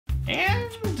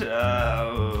And,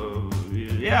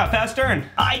 yeah, pass turn.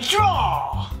 I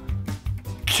draw!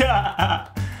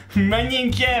 My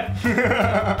name's Jeff.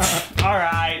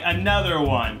 Alright, another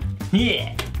one.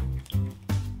 Yeah.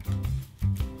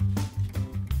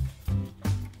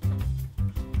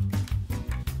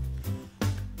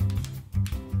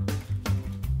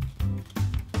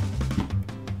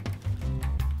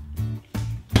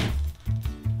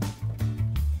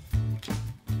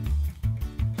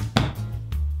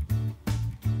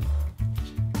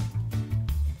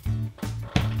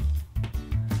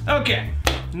 Okay,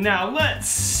 now let's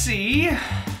see.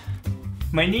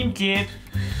 My name's Jeff.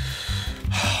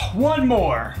 One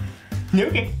more.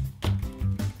 Okay.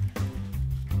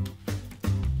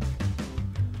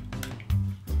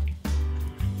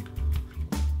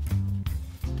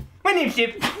 My name's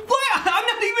Jeff. What? I'm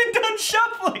not even done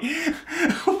shuffling.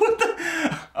 What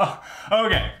the? Oh,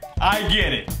 okay, I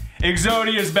get it.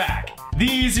 Exodia's back. The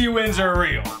easy wins are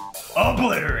real.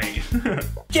 Obliterate.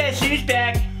 Guess who's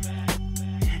back?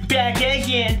 Back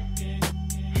again.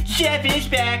 Jeff is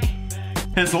back.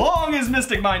 As long as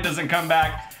Mystic Mine doesn't come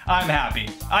back, I'm happy.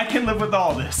 I can live with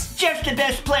all this. Jeff's the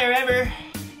best player ever.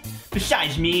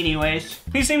 Besides me, anyways.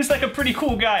 He seems like a pretty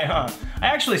cool guy, huh? I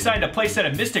actually signed a playset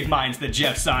of Mystic Mines that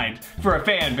Jeff signed for a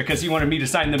fan because he wanted me to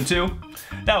sign them too.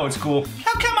 That was cool.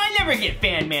 How come I never get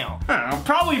fan mail? I don't know,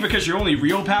 probably because your only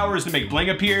real power is to make bling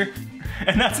appear.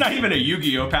 And that's not even a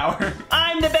Yu-Gi-Oh power.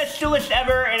 I'm the best duelist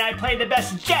ever, and I play the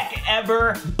best deck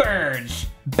ever. Birds.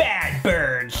 Bad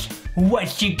birds.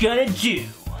 What you gonna do?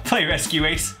 Play Rescue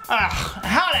Ace. Ugh,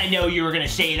 how'd I know you were gonna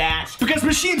say that? Because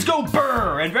machines go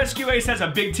brr, and Rescue Ace has a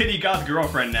big titty goth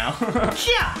girlfriend now.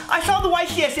 Yeah, I saw the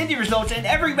YCS Indie results, and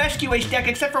every Rescue Ace deck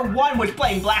except for one was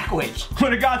playing Black Witch.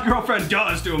 What a goth girlfriend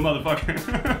does to a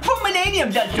motherfucker. What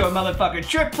Manadium does to a motherfucker?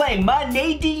 Trip playing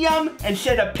Manadium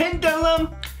instead of Pendulum?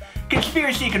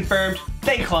 Conspiracy confirmed.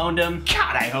 They cloned him.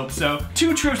 God, I hope so.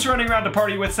 2 troops running around to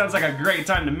party with sounds like a great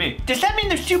time to me. Does that mean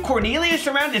there's 2 Cornelius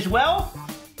around as well?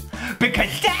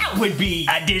 Because that would be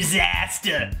a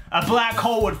disaster. A black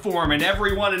hole would form and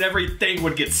everyone and everything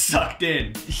would get sucked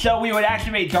in. So we would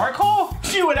activate Dark Hole?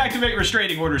 You would activate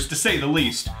restraining orders, to say the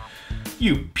least.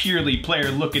 You purely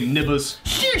player-looking nibbas.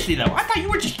 Seriously though, I thought you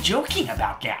were just joking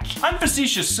about that. I'm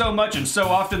facetious so much and so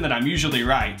often that I'm usually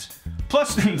right.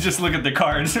 Plus, just look at the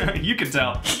cards. You can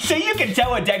tell. So you can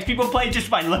tell what decks people play just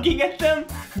by looking at them?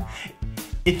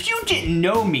 If you didn't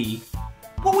know me,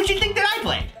 what would you think that I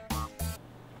played?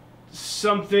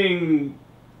 Something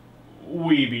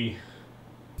weeby.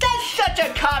 That's such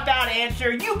a cop-out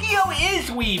answer. Yu-Gi-Oh! Is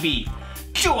weeby.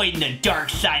 Join the dark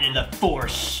side of the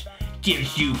Force.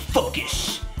 Gives you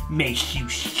focus. Makes you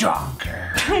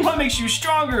stronger. What makes you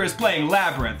stronger is playing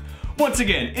Labyrinth. Once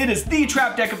again, it is the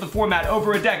trap deck of the format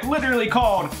over a deck literally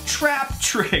called Trap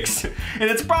Tricks. And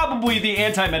it's probably the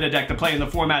anti-meta deck to play in the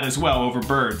format as well over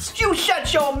birds. You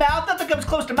shut your mouth. Nothing comes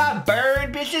close to my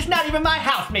bird bitches, not even my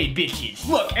house-made bitches.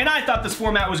 Look, and I thought this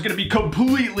format was gonna be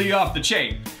completely off the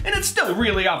chain. And it's still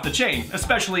really off the chain,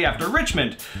 especially after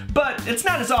Richmond. But it's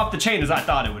not as off the chain as I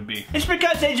thought it would be. It's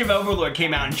because Age of Overlord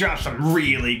came out and dropped some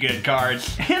really good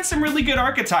cards. And some really good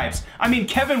archetypes. I mean,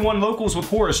 Kevin won locals with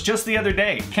Horus just the other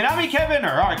day. Konami Kevin or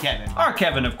our Kevin? Our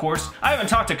Kevin, of course. I haven't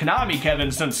talked to Konami Kevin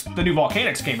since the new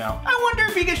Volcanics came out. I wonder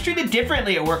if he gets treated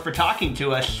differently at work for talking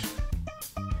to us.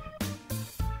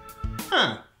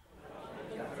 Huh.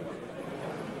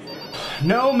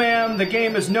 No, ma'am, the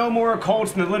game is no more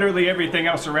occult than literally everything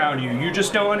else around you. You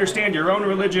just don't understand your own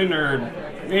religion or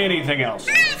anything else.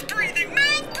 Mouth breathing,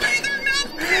 mouth breather,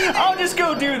 mouth breather. I'll just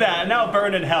go do that and I'll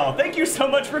burn in hell. Thank you so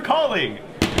much for calling.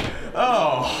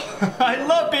 Oh, I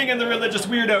love being in the religious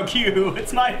weirdo queue.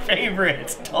 It's my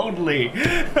favorite, totally.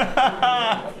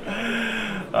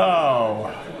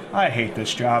 Oh, I hate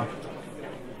this job.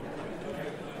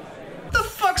 The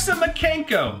fuck's a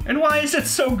Makenko? And why is it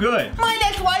so good? My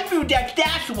next waifu deck,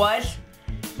 that's what.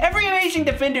 Every Amazing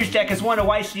Defenders deck has won a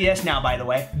YCS now, by the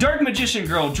way. Dark Magician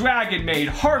Girl, Dragon Maid,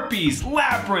 Harpies,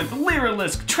 Labyrinth,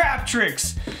 Lyrilisk, Trap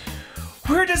Tricks.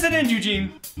 Where does it end,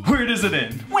 Eugene? Where does it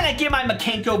end? When I get my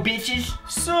Makenko bitches.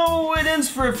 So it ends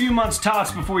for a few months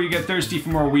tops before you get thirsty for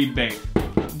more weed bait.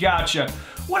 Gotcha.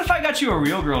 What if I got you a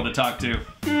real girl to talk to?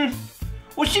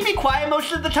 Will she be quiet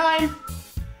most of the time?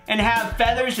 And have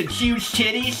feathers and huge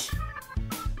titties?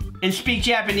 And speak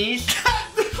Japanese?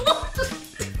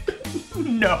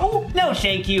 No. No,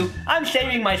 thank you. I'm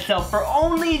saving myself for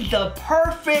only the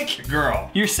perfect girl.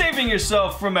 You're saving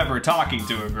yourself from ever talking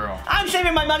to a girl. I'm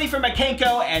saving my money for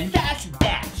Makenko, and that's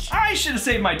that. I should have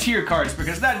saved my tier cards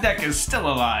because that deck is still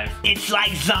alive. It's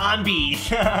like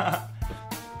zombies.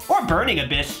 Or Burning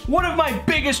Abyss. One of my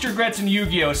biggest regrets in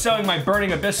Yu-Gi-Oh! Is selling my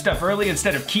Burning Abyss stuff early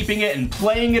instead of keeping it and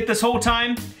playing it this whole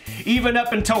time. Even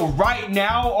up until right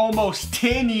now, almost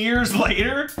 10 years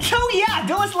later. Oh yeah,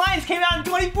 Duelist Alliance came out in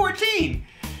 2014.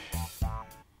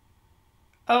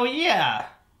 Oh yeah.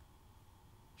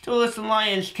 Duelist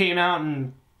Alliance came out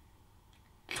in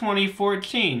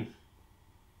 2014.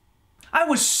 I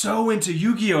was so into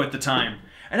Yu-Gi-Oh! At the time.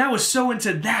 And I was so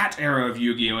into that era of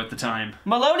Yu-Gi-Oh! At the time.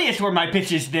 Melodious were my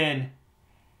bitches then.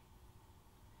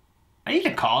 I need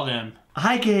to call them.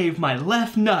 I gave my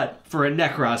left nut for a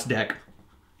Necros deck.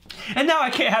 And now I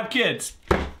can't have kids.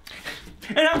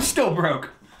 And I'm still broke.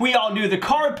 We all knew the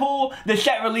card pool, the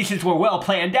set releases were well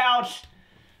planned out.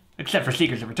 Except for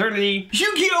Secrets of Eternity.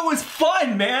 Yu-Gi-Oh! Was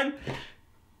fun, man!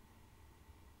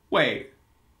 Wait.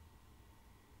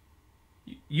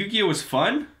 Yu-Gi-Oh! Was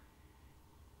fun?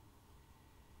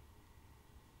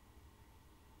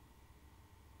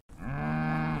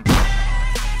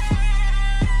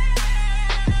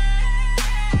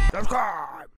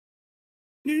 Subscribe!